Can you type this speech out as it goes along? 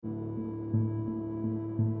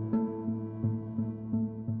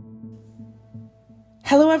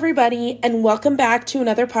Hello, everybody, and welcome back to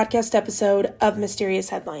another podcast episode of Mysterious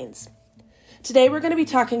Headlines. Today, we're going to be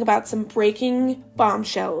talking about some breaking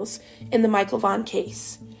bombshells in the Michael Vaughan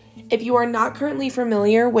case. If you are not currently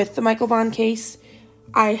familiar with the Michael Vaughan case,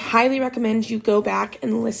 I highly recommend you go back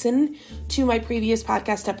and listen to my previous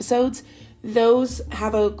podcast episodes. Those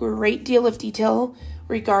have a great deal of detail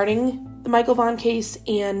regarding the Michael Vaughan case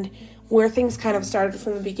and where things kind of started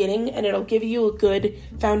from the beginning, and it'll give you a good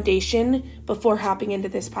foundation before hopping into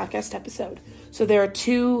this podcast episode. So there are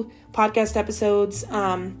two podcast episodes.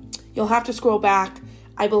 You'll have to scroll back.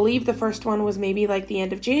 I believe the first one was maybe like the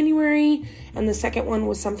end of January, and the second one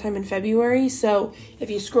was sometime in February. So if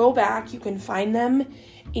you scroll back, you can find them,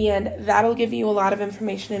 and that'll give you a lot of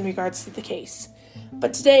information in regards to the case.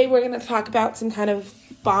 But today we're going to talk about some kind of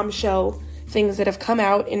bombshell things that have come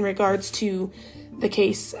out in regards to the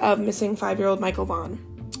case of missing 5-year-old Michael Vaughan.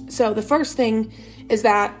 So the first thing is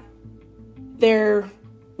that there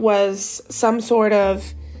was some sort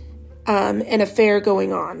of an affair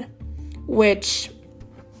going on, which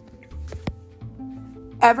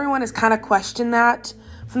everyone has kind of questioned that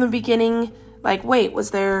from the beginning. Like, wait,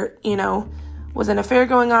 was there, was an affair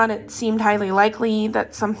going on? It seemed highly likely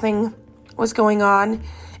that something was going on.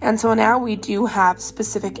 And so now we do have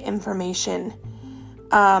specific information.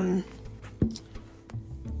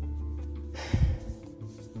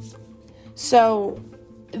 So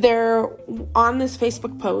there, on this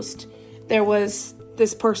Facebook post, there was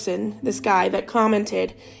this person, this guy that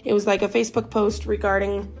commented. It was like a Facebook post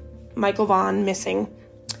regarding Michael Vaughan missing.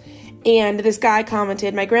 And this guy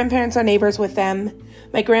commented, "My grandparents are neighbors with them.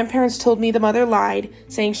 My grandparents told me the mother lied,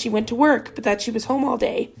 saying she went to work, but that she was home all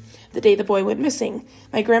day, the day the boy went missing.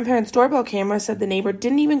 My grandparents' doorbell camera said the neighbor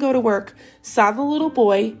didn't even go to work, saw the little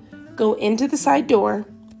boy go into the side door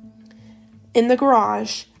in the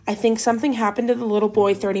garage. I think something happened to the little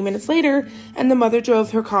boy 30 minutes later, and the mother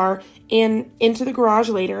drove her car into the garage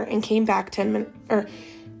later and came back the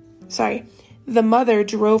mother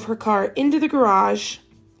drove her car into the garage,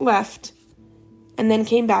 left, and then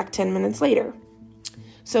came back 10 minutes later."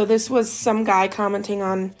 So this was some guy commenting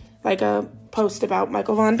on like a post about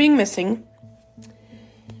Michael Vaughan being missing.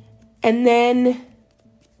 And then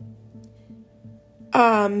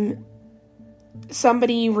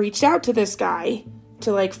somebody reached out to this guy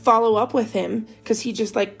to like follow up with him because he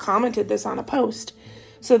just like commented this on a post.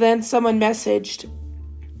 So then someone messaged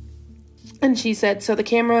and she said, "So the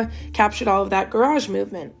camera captured all of that garage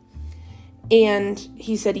movement?" And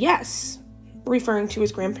he said, "Yes," referring to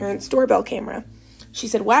his grandparents' doorbell camera. She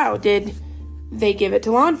said, "Wow, did they give it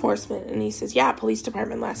to law enforcement?" And he says, "Yeah, police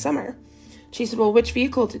department last summer." She said, "Well, which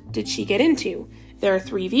vehicle did she get into? There are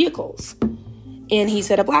 3 vehicles." And he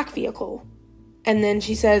said, "A black vehicle." And then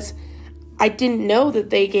she says, "I didn't know that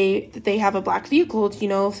they have a black vehicle. Do you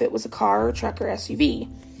know if it was a car, or truck, or SUV?"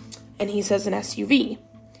 And he says an SUV.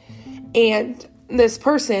 And this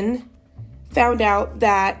person found out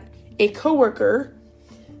that a coworker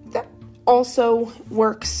that also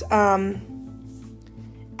works at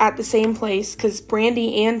the same place, because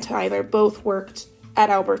Brandy and Tyler both worked at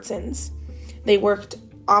Albertsons. They worked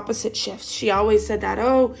opposite shifts. She always said that,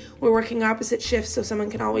 "Oh, we're working opposite shifts so someone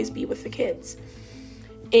can always be with the kids."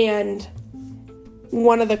 And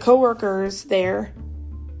one of the coworkers there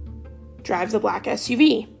drives a black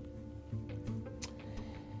SUV.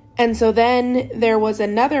 And so then there was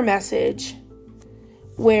another message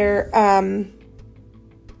where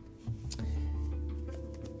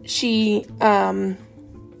she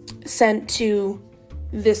sent to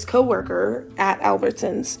this coworker at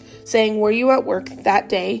Albertsons saying, "Were you at work that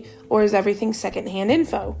day, or is everything secondhand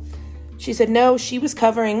info?" She said, "No, she was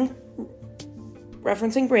covering,"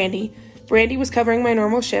 referencing Brandy. "Brandy was covering my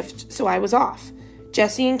normal shift, so I was off.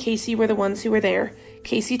 Jesse and Casey were the ones who were there.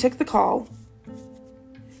 Casey took the call.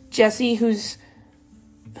 Jesse, who's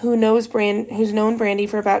known Brandy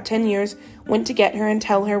for about 10 years, went to get her and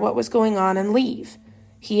tell her what was going on and leave.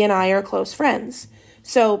 He and I are close friends."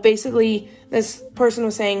 So basically, this person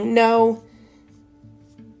was saying, "No,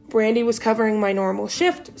 Brandy was covering my normal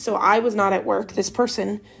shift, so I was not at work." This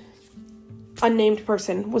person, unnamed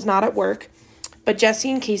person, was not at work, but Jesse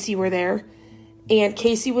and Casey were there, and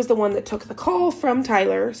Casey was the one that took the call from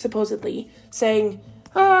Tyler, supposedly, saying,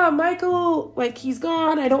 "Michael, like, he's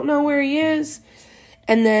gone, I don't know where he is."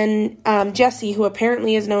 And then Jesse, who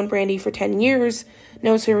apparently has known Brandy for 10 years,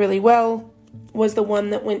 knows her really well, was the one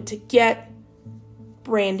that went to get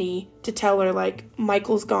Brandy to tell her, like,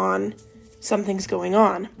 "Michael's gone, something's going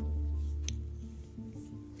on."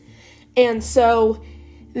 And so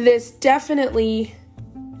this definitely,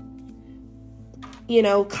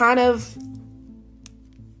 kind of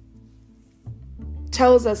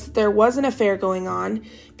tells us there was an affair going on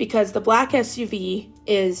because the black SUV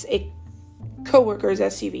is a coworker's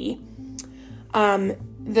SUV.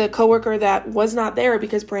 The coworker that was not there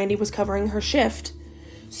because Brandy was covering her shift.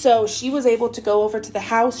 So she was able to go over to the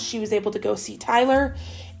house. She was able to go see Tyler.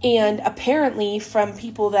 And apparently from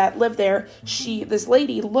people that live there, this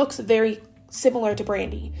lady looks very similar to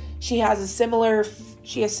Brandy. She has similar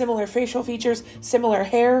facial features, similar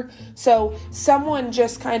hair. So someone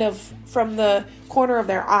just kind of from the corner of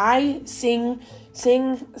their eye seeing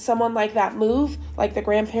someone like that move, like the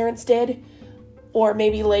grandparents did, or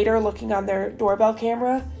maybe later looking on their doorbell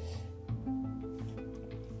camera,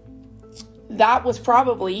 that was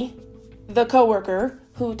probably the coworker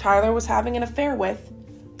who Tyler was having an affair with,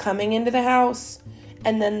 coming into the house,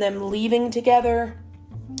 and then them leaving together.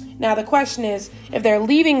 Now the question is, if they're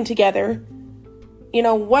leaving together,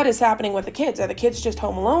 what is happening with the kids? Are the kids just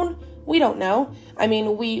home alone? We don't know. I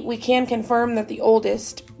mean, we can confirm that the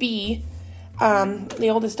oldest, B, the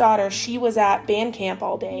oldest daughter, she was at band camp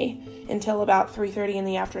all day until about 3:30 in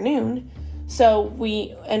the afternoon. So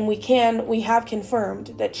we have confirmed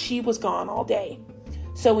that she was gone all day.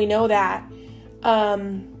 So we know that.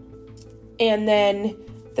 And then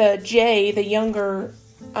the Jay, the younger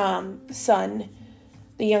son,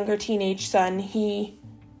 the younger teenage son, he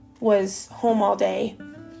was home all day,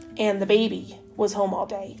 and the baby was home all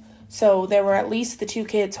day. So there were at least the 2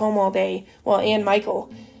 kids home all day. Well, and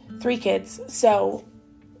Michael, 3 kids. So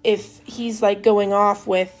if he's like going off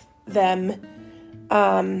with them,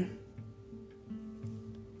 or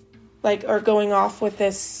going off with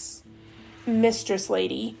this mistress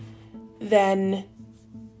lady, then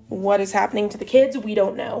what is happening to the kids? We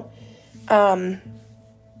don't know.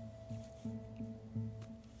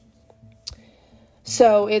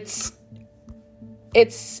 So it's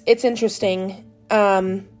interesting.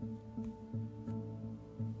 And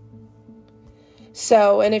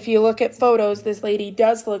if you look at photos, this lady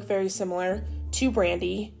does look very similar to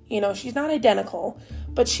Brandy. She's not identical,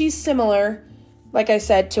 but she's similar, like I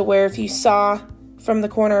said, to where if you saw from the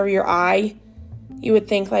corner of your eye, you would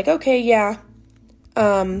think like, okay, yeah,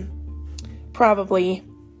 probably.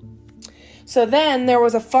 So then there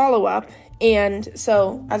was a follow-up. And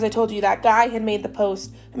so, as I told you, that guy had made a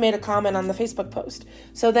comment on the Facebook post.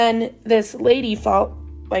 So then this lady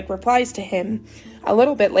replies to him a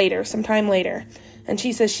little bit later, sometime later. And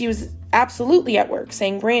she says she was absolutely at work,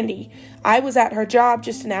 saying, Brandy, I was at her job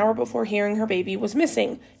just an hour before hearing her baby was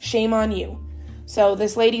missing. Shame on you. So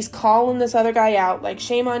this lady's calling this other guy out, like,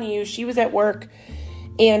 shame on you. She was at work.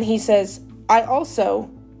 And he says, I also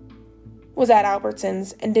was at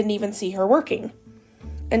Albertsons and didn't even see her working.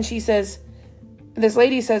 And this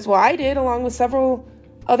lady says, well, I did, along with several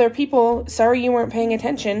other people. Sorry you weren't paying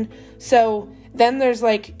attention. So then there's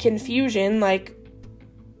confusion,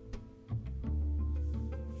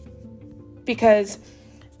 because,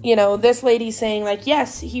 this lady's saying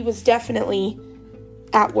yes, he was definitely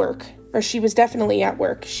at work, or she was definitely at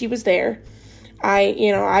work. She was there.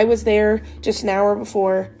 I was there just an hour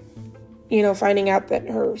before, finding out that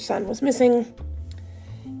her son was missing.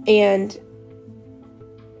 And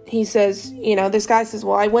he says, this guy says,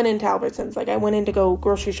 well, I went into Albertsons, I went in to go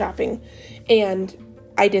grocery shopping, and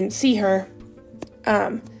I didn't see her.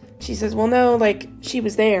 She says, well, no, she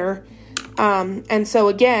was there. And so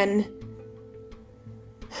again,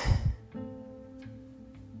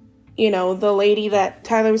 the lady that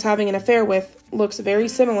Tyler was having an affair with looks very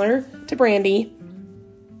similar to Brandy.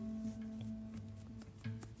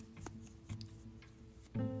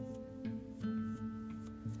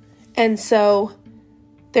 And so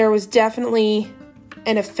there was definitely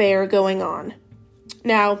an affair going on.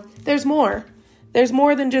 Now, there's more. There's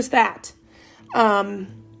more than just that.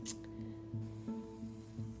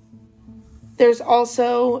 There's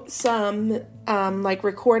also some,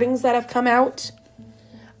 recordings that have come out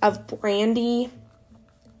of Brandy,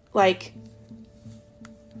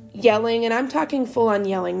 yelling, and I'm talking full-on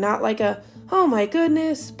yelling, not like a, oh my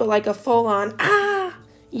goodness, but a full-on,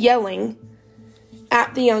 yelling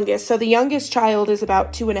at the youngest. So the youngest child is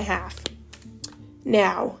about 2.5.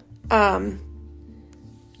 Now,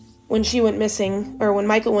 when she went missing, or when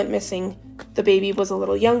Michael went missing, the baby was a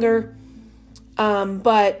little younger.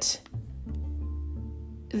 But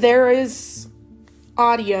there is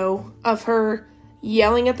audio of her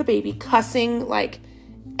yelling at the baby, cussing,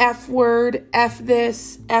 F word, F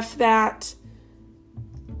this, F that,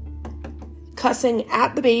 cussing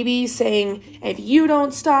at the baby, saying, if you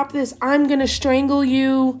don't stop this, I'm gonna strangle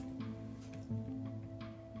you.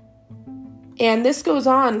 And this goes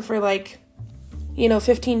on for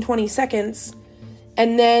 15, 20 seconds.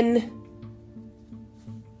 And then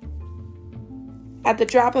at the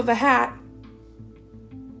drop of a hat,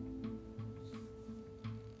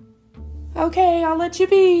 okay, I'll let you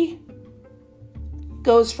be,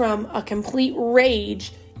 goes from a complete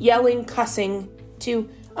rage, yelling, cussing, to,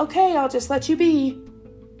 okay, I'll just let you be.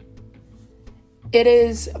 It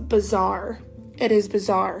is bizarre. It is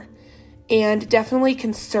bizarre. And definitely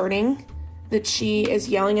concerning that she is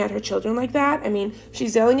yelling at her children like that. I mean,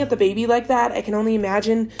 she's yelling at the baby like that. I can only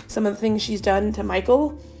imagine some of the things she's done to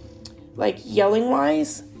Michael, like yelling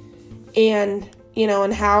wise. And,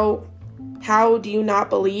 and how do you not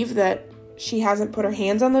believe that she hasn't put her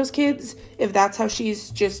hands on those kids if that's how she's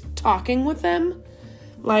just talking with them?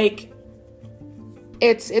 Like,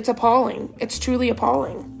 it's appalling. It's truly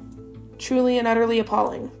appalling. Truly and utterly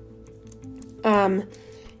appalling. And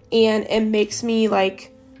it makes me,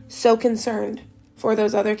 like, so concerned for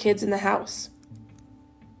those other kids in the house.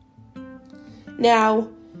 Now,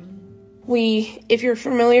 if you're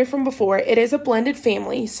familiar from before, it is a blended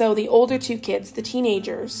family. So the older two kids, the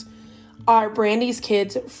teenagers, are Brandy's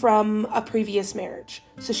kids from a previous marriage.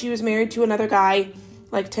 So she was married to another guy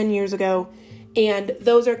like 10 years ago, and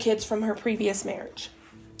those are kids from her previous marriage.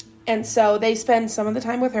 And so they spend some of the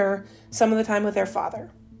time with her, some of the time with their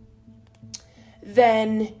father.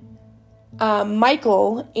 Then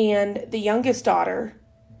Michael and the youngest daughter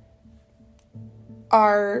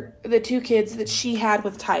are the two kids that she had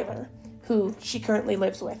with Tyler, who she currently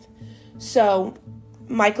lives with. So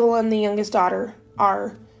Michael and the youngest daughter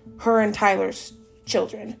are her and Tyler's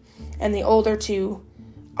children, and the older two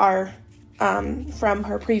are from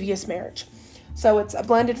her previous marriage. So it's a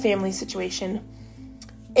blended family situation.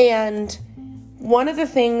 And one of the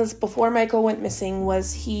things before Michael went missing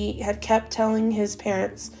was he had kept telling his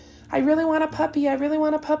parents, I really want a puppy, I really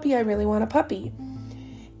want a puppy, I really want a puppy.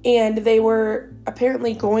 And they were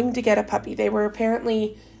apparently going to get a puppy. They were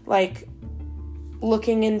apparently like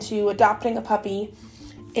looking into adopting a puppy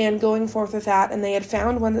and going forth with that, and they had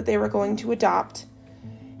found one that they were going to adopt,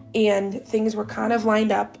 and things were kind of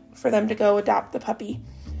lined up for them to go adopt the puppy.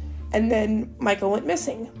 And then Michael went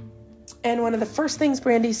missing. And one of the first things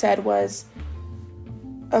Brandy said was,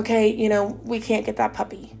 okay, we can't get that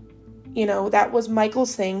puppy. That was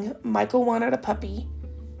Michael's thing. Michael wanted a puppy.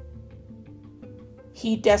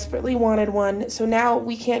 He desperately wanted one, so now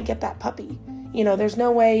we can't get that puppy. There's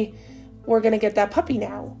no way we're going to get that puppy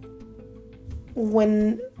now.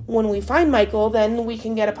 When we find Michael, then we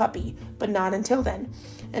can get a puppy, but not until then.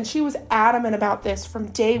 And she was adamant about this from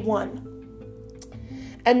day one.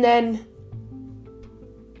 And then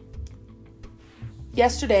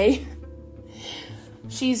yesterday,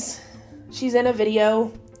 she's in a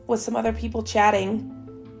video with some other people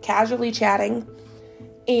casually chatting,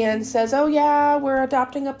 and says, oh yeah, we're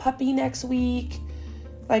adopting a puppy next week.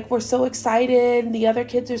 Like, we're so excited. The other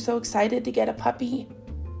kids are so excited to get a puppy.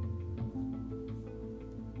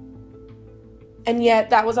 And yet,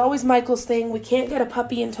 that was always Michael's thing. We can't get a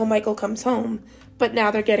puppy until Michael comes home. But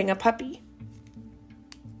now they're getting a puppy.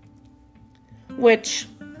 Which,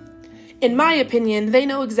 in my opinion, they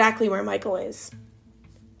know exactly where Michael is.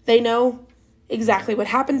 They know exactly what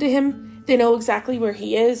happened to him. They know exactly where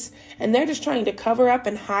he is. And they're just trying to cover up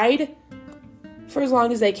and hide for as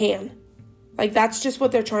long as they can. Like, that's just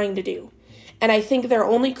what they're trying to do. And I think their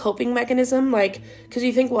only coping mechanism, because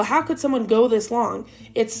you think, well, how could someone go this long?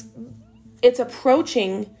 It's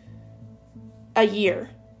approaching a year.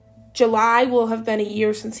 July will have been a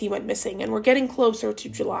year since he went missing, and we're getting closer to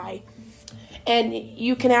July. And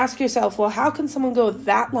you can ask yourself, well, how can someone go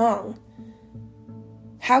that long?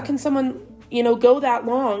 How can someone, go that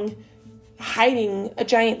long hiding a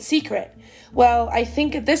giant secret? Well, I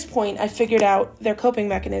think at this point I figured out their coping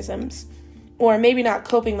mechanisms. Or maybe not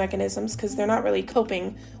coping mechanisms, because they're not really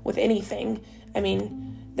coping with anything. I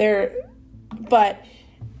mean, but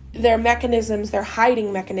their mechanisms, their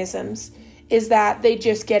hiding mechanisms, is that they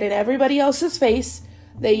just get in everybody else's face,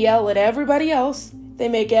 they yell at everybody else, they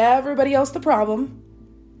make everybody else the problem,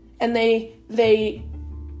 and they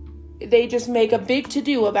just make a big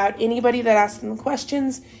to-do about anybody that asks them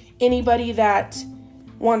questions, anybody that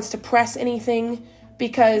wants to press anything,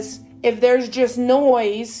 because if there's just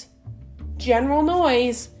noise, general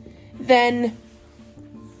noise, then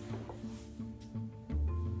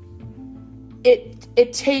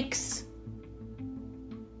it takes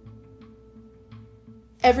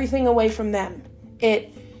everything away from them.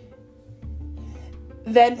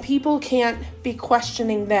 Then people can't be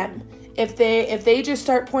questioning them. If they just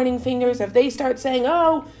start pointing fingers, if they start saying,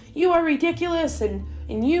 oh, you are ridiculous and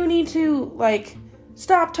you need to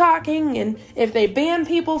stop talking, and if they ban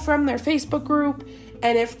people from their Facebook group,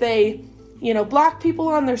 and if they block people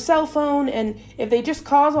on their cell phone, and if they just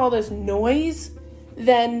cause all this noise,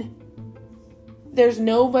 then there's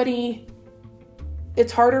nobody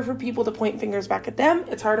it's harder for people to point fingers back at them.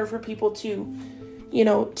 It's harder for people to,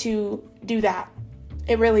 to do that.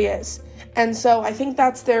 It really is. And so I think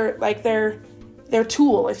that's their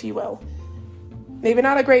tool, if you will. Maybe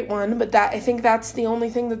not a great one, but I think that's the only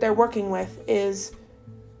thing that they're working with, is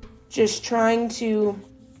just trying to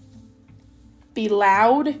be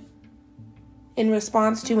loud in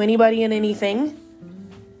response to anybody and anything,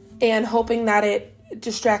 and hoping that it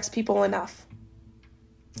distracts people enough.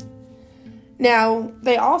 Now,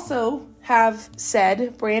 they also have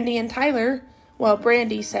said, Brandy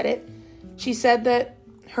said it. She said that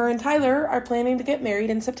her and Tyler are planning to get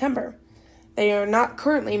married in September. They are not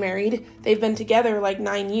currently married. They've been together like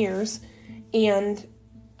 9 years. And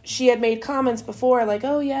she had made comments before like,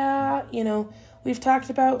 oh yeah, we've talked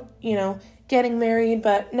about, getting married,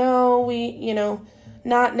 but no,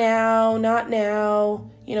 not now.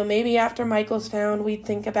 Maybe after Michael's found, we'd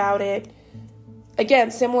think about it.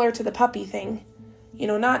 Again, similar to the puppy thing.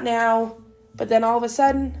 Not now, but then all of a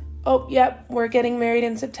sudden, oh, yep, we're getting married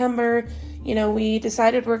in September. We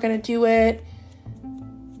decided we're going to do it.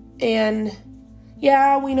 And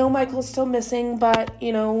yeah, we know Michael's still missing, but,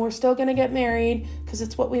 we're still going to get married because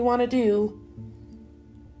it's what we want to do.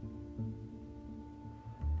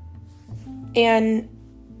 And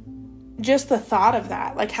just the thought of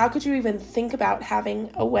that, like, how could you even think about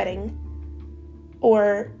having a wedding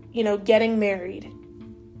or, getting married,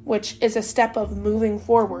 which is a step of moving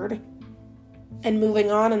forward and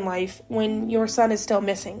moving on in life when your son is still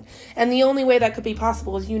missing? And the only way that could be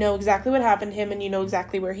possible is exactly what happened to him and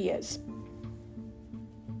exactly where he is.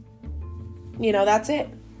 That's it.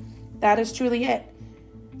 That is truly it.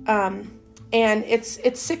 And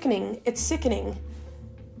it's sickening. It's sickening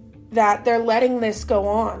that they're letting this go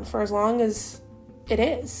on for as long as it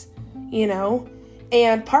is,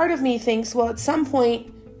 And part of me thinks, well, at some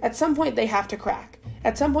point they have to crack.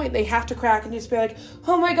 At some point they have to crack and just be like,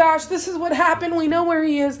 oh my gosh, this is what happened. We know where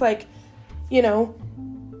he is. Like, you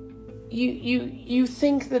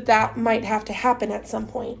think that might have to happen at some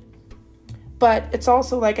point. But it's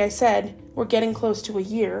also, like I said, we're getting close to a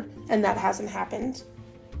year and that hasn't happened.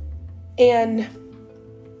 And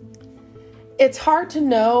it's hard to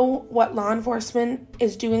know what law enforcement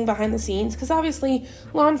is doing behind the scenes, because obviously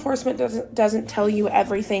law enforcement doesn't tell you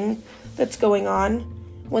everything that's going on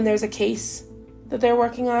when there's a case that they're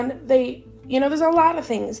working on. There's a lot of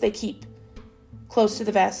things they keep close to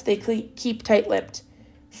the vest. They keep tight-lipped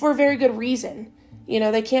for a very good reason.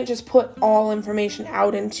 They can't just put all information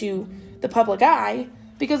out into the public eye,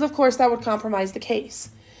 because of course that would compromise the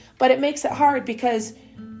case. But it makes it hard because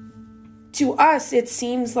to us it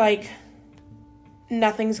seems like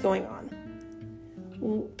nothing's going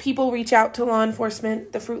on. People reach out to law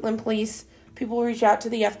enforcement, the Fruitland Police. People reach out to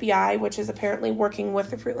the FBI, which is apparently working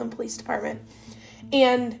with the Fruitland Police Department,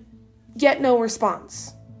 and get no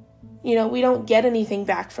response. We don't get anything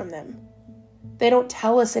back from them. They don't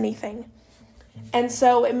tell us anything. And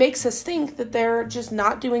so it makes us think that they're just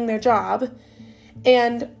not doing their job.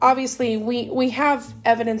 And obviously we have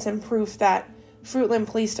evidence and proof that Fruitland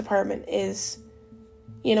Police Department is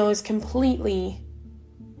completely,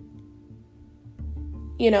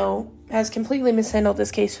 has completely mishandled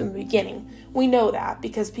this case from the beginning. We know that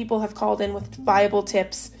because people have called in with viable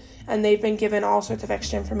tips and they've been given all sorts of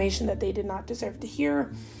extra information that they did not deserve to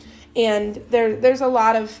hear. And there's a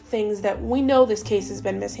lot of things that we know this case has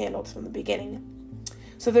been mishandled from the beginning.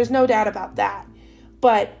 So there's no doubt about that.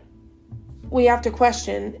 But we have to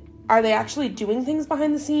question, are they actually doing things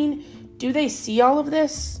behind the scene? Do they see all of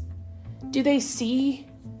this? Do they see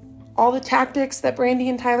all the tactics that Brandy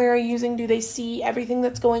and Tyler are using? Do they see everything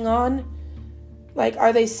that's going on? Like,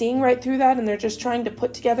 are they seeing right through that and they're just trying to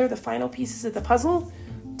put together the final pieces of the puzzle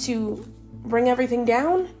to bring everything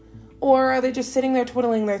down? Or are they just sitting there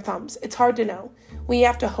twiddling their thumbs? It's hard to know. We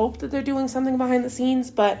have to hope that they're doing something behind the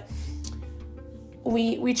scenes, but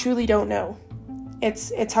we truly don't know.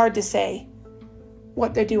 It's hard to say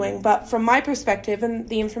what they're doing. But from my perspective and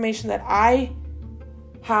the information that I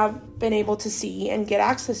have been able to see and get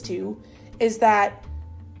access to is that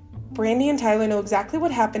Brandy and Tyler know exactly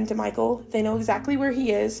what happened to Michael. They know exactly where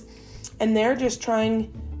he is, and they're just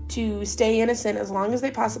trying to stay innocent as long as they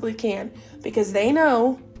possibly can, because they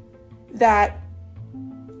know that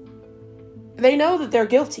they're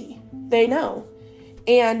guilty. They know.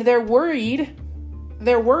 And they're worried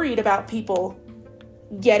about people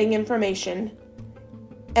getting information.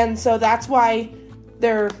 And so that's why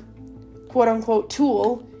their quote-unquote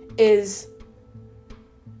tool is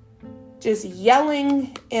just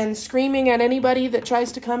yelling and screaming at anybody that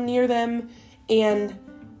tries to come near them. And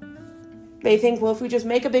they think, well, if we just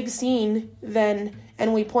make a big scene,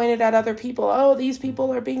 and we point it at other people, oh, these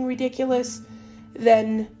people are being ridiculous,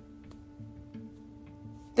 then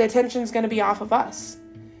the attention's going to be off of us.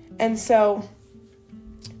 And so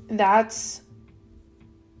that's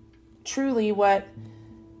truly what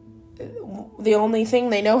the only thing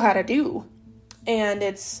they know how to do. And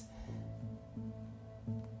it's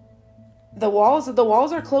the walls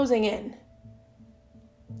are closing in.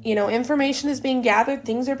 Information is being gathered,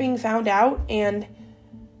 things are being found out, and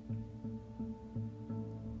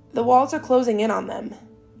the walls are closing in on them.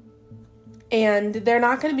 And they're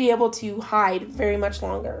not going to be able to hide very much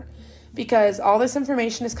longer because all this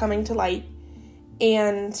information is coming to light,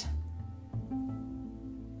 and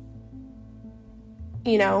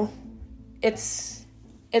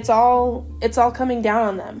it's all coming down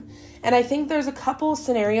on them. And I think there's a couple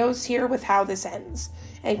scenarios here with how this ends.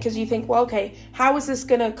 And because you think, well, okay, how is this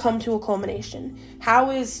going to come to a culmination? How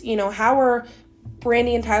are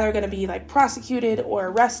Brandy and Tyler going to be prosecuted or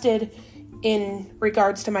arrested in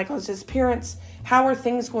regards to Michael's disappearance? How are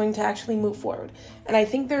things going to actually move forward? And I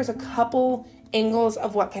think there's a couple angles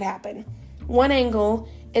of what could happen. One angle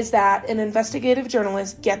is that an investigative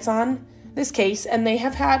journalist gets on this case, and they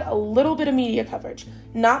have had a little bit of media coverage.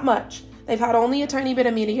 Not much. They've had only a tiny bit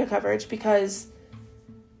of media coverage because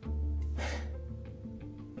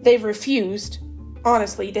they've refused,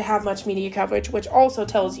 honestly, to have much media coverage, which also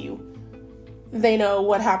tells you they know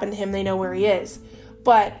what happened to him, they know where he is.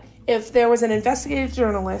 But if there was an investigative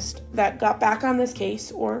journalist that got back on this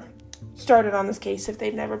case, or started on this case if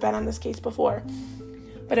they've never been on this case before,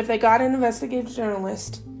 but if they got an investigative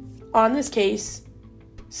journalist on this case,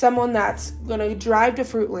 someone that's going to drive to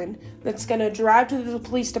Fruitland, that's going to drive to the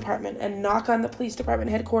police department and knock on the police department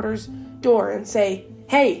headquarters door and say,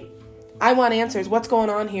 hey, I want answers. What's going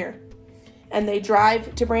on here? And they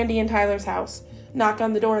drive to Brandy and Tyler's house, knock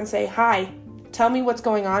on the door and say, hi, tell me what's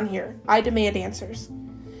going on here. I demand answers.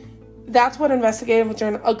 That's what a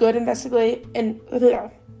good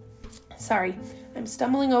investigative, sorry, I'm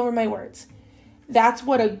stumbling over my words. That's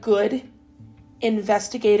what a good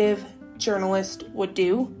investigative journalist would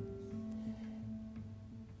do.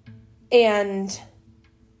 And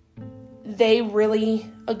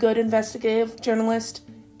a good investigative journalist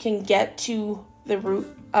can get to the root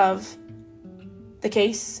of the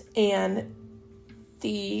case and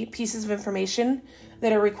the pieces of information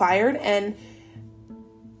that are required. And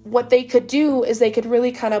what they could do is they could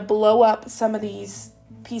really kind of blow up some of these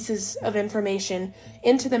pieces of information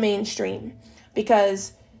into the mainstream,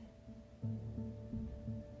 because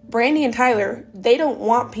Brandy and Tyler, they don't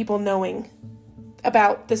want people knowing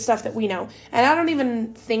about the stuff that we know. And I don't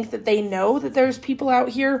even think that they know that there's people out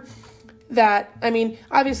here that,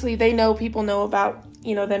 obviously they know people know about,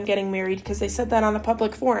 them getting married because they said that on the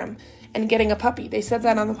public forum, and getting a puppy. They said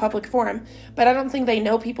that on the public forum. But I don't think they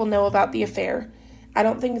know people know about the affair. I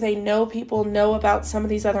don't think they know people know about some of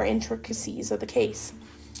these other intricacies of the case.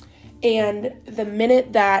 And the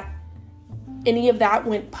minute that any of that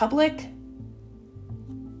went public,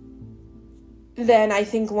 then I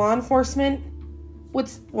think law enforcement would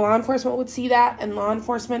see that, and law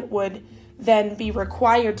enforcement would then be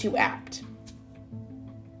required to act.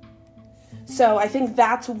 So I think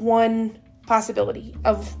that's one possibility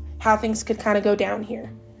of how things could kind of go down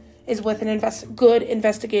here, is with good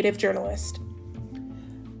investigative journalist.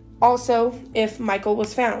 Also, if Michael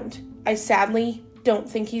was found, I sadly don't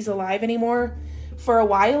think he's alive anymore. For a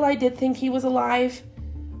while, I did think he was alive.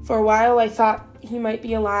 For a while, I thought he might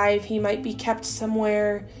be alive. He might be kept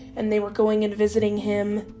somewhere, and they were going and visiting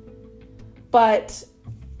him. But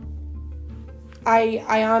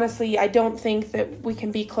I honestly, I don't think that we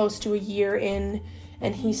can be close to a year in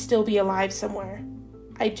and he still be alive somewhere.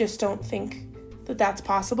 I just don't think that that's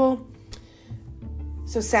possible.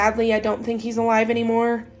 So sadly, I don't think he's alive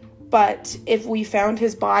anymore. But if we found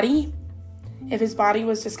his body, if his body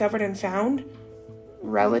was discovered and found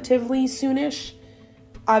relatively soonish,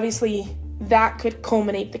 obviously that could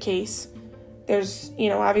culminate the case. There's,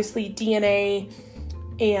 obviously DNA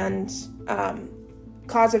and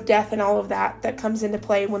cause of death and all of that comes into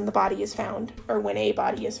play when the body is found, or when a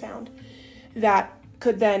body is found. That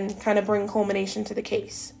could then kind of bring culmination to the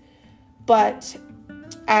case. But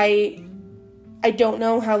I don't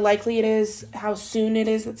know how likely it is, how soon it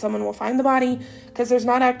is that someone will find the body, because there's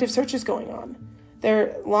not active searches going on.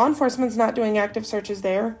 Law enforcement's not doing active searches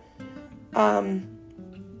there.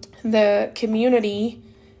 The community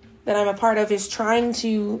that I'm a part of is trying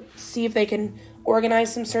to see if they can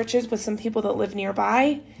organize some searches with some people that live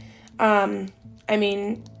nearby. Our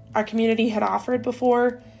community had offered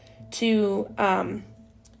before to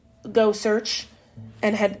go search,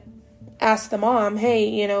 and had asked the mom,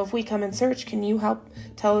 hey, if we come and search, can you help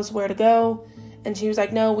tell us where to go? And she was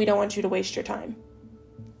like, no, we don't want you to waste your time.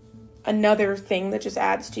 another thing that just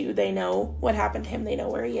adds to, they know what happened to him, they know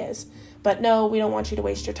where he is. But no, we don't want you to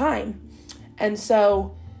waste your time. And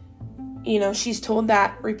so, she's told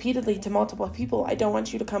that repeatedly to multiple people. I don't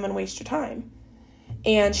want you to come and waste your time.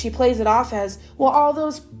 And she plays it off as, well, all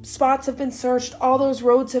those spots have been searched, all those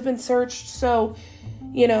roads have been searched, so,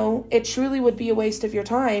 it truly would be a waste of your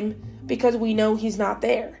time because we know he's not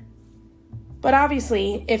there. But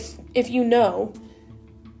obviously, if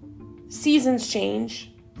seasons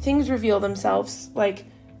change, things reveal themselves,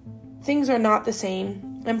 things are not the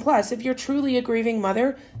same. And plus, if you're truly a grieving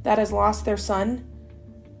mother that has lost their son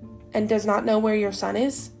and does not know where your son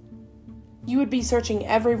is, you would be searching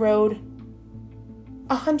every road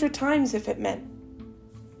 100 times if it meant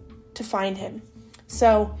to find him.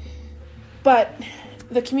 So, but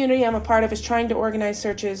the community I'm a part of is trying to organize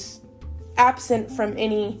searches absent from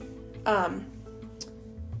any,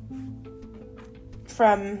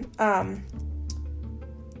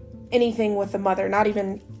 anything with the mother, not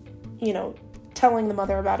even, telling the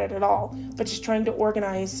mother about it at all, but just trying to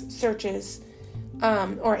organize searches,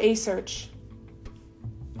 or a search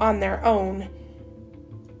on their own.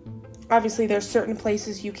 Obviously, there's certain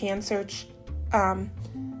places you can search, and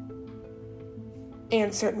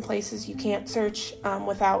certain places you can't search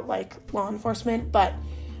without law enforcement, but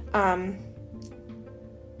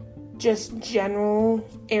just general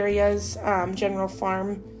areas, general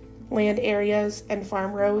farm land areas and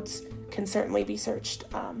farm roads can certainly be searched.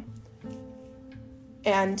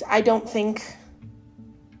 And I don't think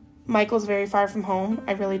Michael's very far from home.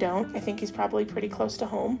 I really don't. I think he's probably pretty close to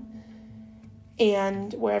home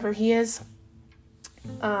and wherever he is.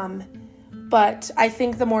 But I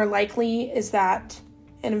think the more likely is that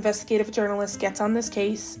an investigative journalist gets on this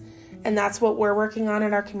case, and that's what we're working on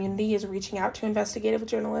in our community, is reaching out to investigative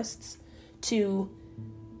journalists to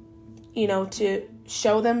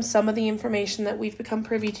show them some of the information that we've become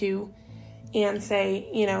privy to and say,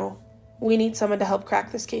 we need someone to help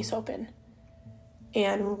crack this case open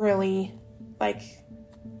and really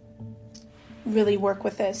work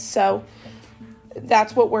with this. So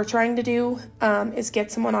that's what we're trying to do, is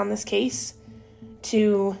get someone on this case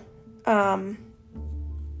to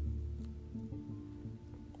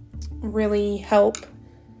really help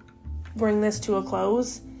bring this to a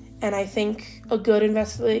close. And I think a good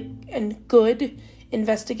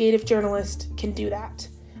investigative journalist can do that.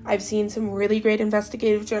 I've seen some really great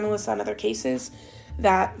investigative journalists on other cases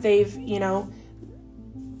that they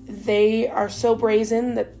are so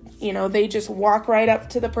brazen that, they just walk right up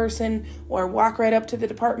to the person or walk right up to the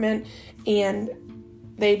department and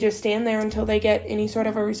they just stand there until they get any sort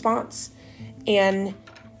of a response. And,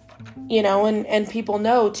 and people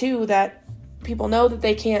know that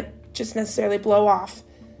they can't just necessarily blow off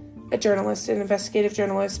a journalist, an investigative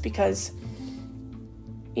journalist, because,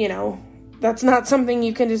 that's not something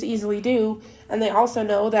you can just easily do. And they also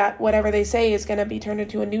know that whatever they say is going to be turned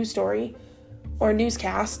into a news story or a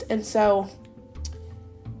newscast. And so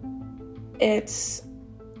it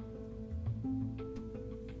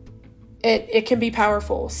can be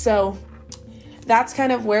powerful. So that's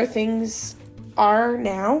kind of where things are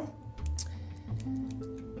now.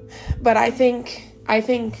 But I think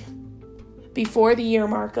before the year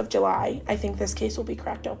mark of July, I think this case will be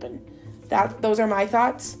cracked open. Those are my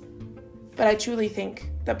thoughts. But I truly think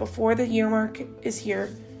that before the year mark is here,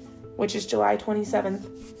 which is July 27th,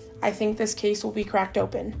 I think this case will be cracked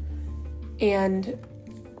open. And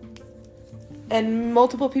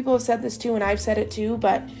multiple people have said this too, and I've said it too,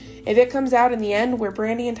 but if it comes out in the end where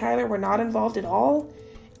Brandy and Tyler were not involved at all,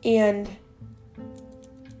 and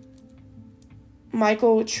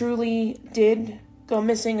Michael truly did go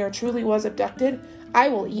missing or truly was abducted, I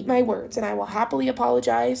will eat my words and I will happily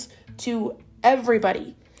apologize to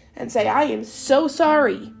everybody and say, I am so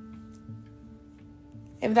sorry.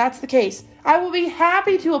 If that's the case, I will be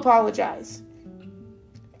happy to apologize.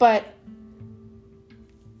 But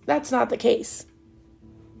that's not the case.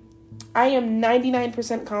 I am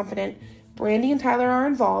 99% confident Brandy and Tyler are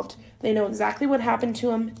involved. They know exactly what happened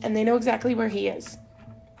to him, and they know exactly where he is.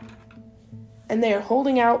 And they are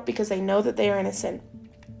holding out because they know that they are innocent.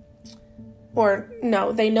 Or,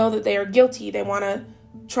 no, they know that they are guilty. They want to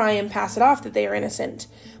try and pass it off that they are innocent.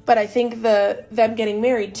 But I think them getting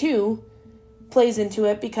married, too, plays into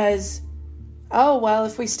it because, oh, well,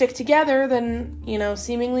 if we stick together, then,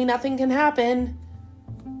 seemingly nothing can happen.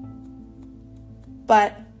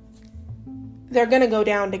 But they're going to go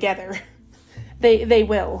down together. They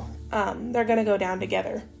will. They're going to go down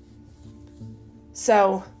together.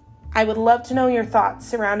 So I would love to know your thoughts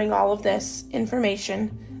surrounding all of this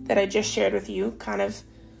information that I just shared with you. Kind of,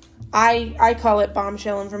 I call it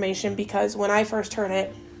bombshell information because when I first heard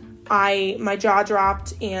it, my jaw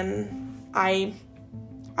dropped and I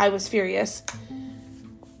was furious.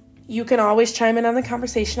 You can always chime in on the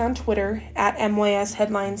conversation on Twitter at MYS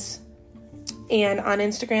Headlines and on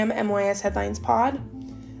Instagram, MYS Headlines Pod.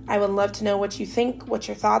 I would love to know what you think, what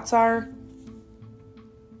your thoughts are,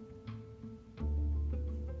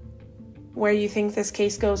 where you think this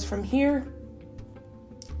case goes from here.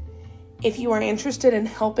 If you are interested in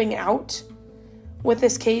helping out with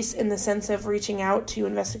this case in the sense of reaching out to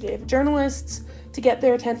investigative journalists to get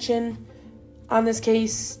their attention on this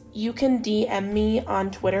case, you can DM me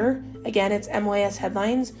on Twitter. Again, it's MYS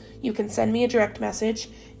Headlines. You can send me a direct message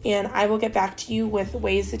and I will get back to you with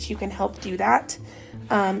ways that you can help do that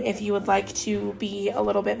if you would like to be a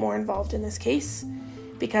little bit more involved in this case,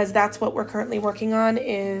 because that's what we're currently working on,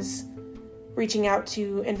 is reaching out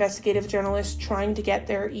to investigative journalists trying to get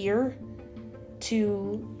their ear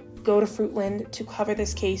to go to Fruitland to cover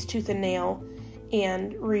this case tooth and nail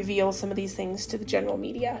and reveal some of these things to the general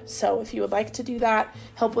media. So if you would like to do that,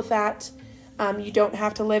 help with that, you don't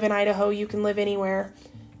have to live in Idaho. You can live anywhere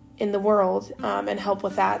in the world and help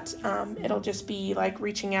with that. It'll just be like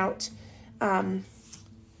reaching out,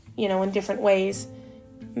 in different ways.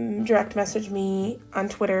 Direct message me on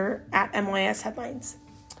Twitter at MYS Headlines.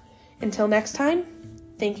 Until next time,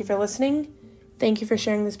 thank you for listening. Thank you for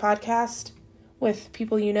sharing this podcast with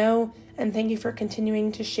people you know, and thank you for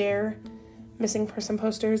continuing to share missing person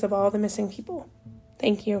posters of all the missing people.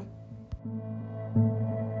 Thank you.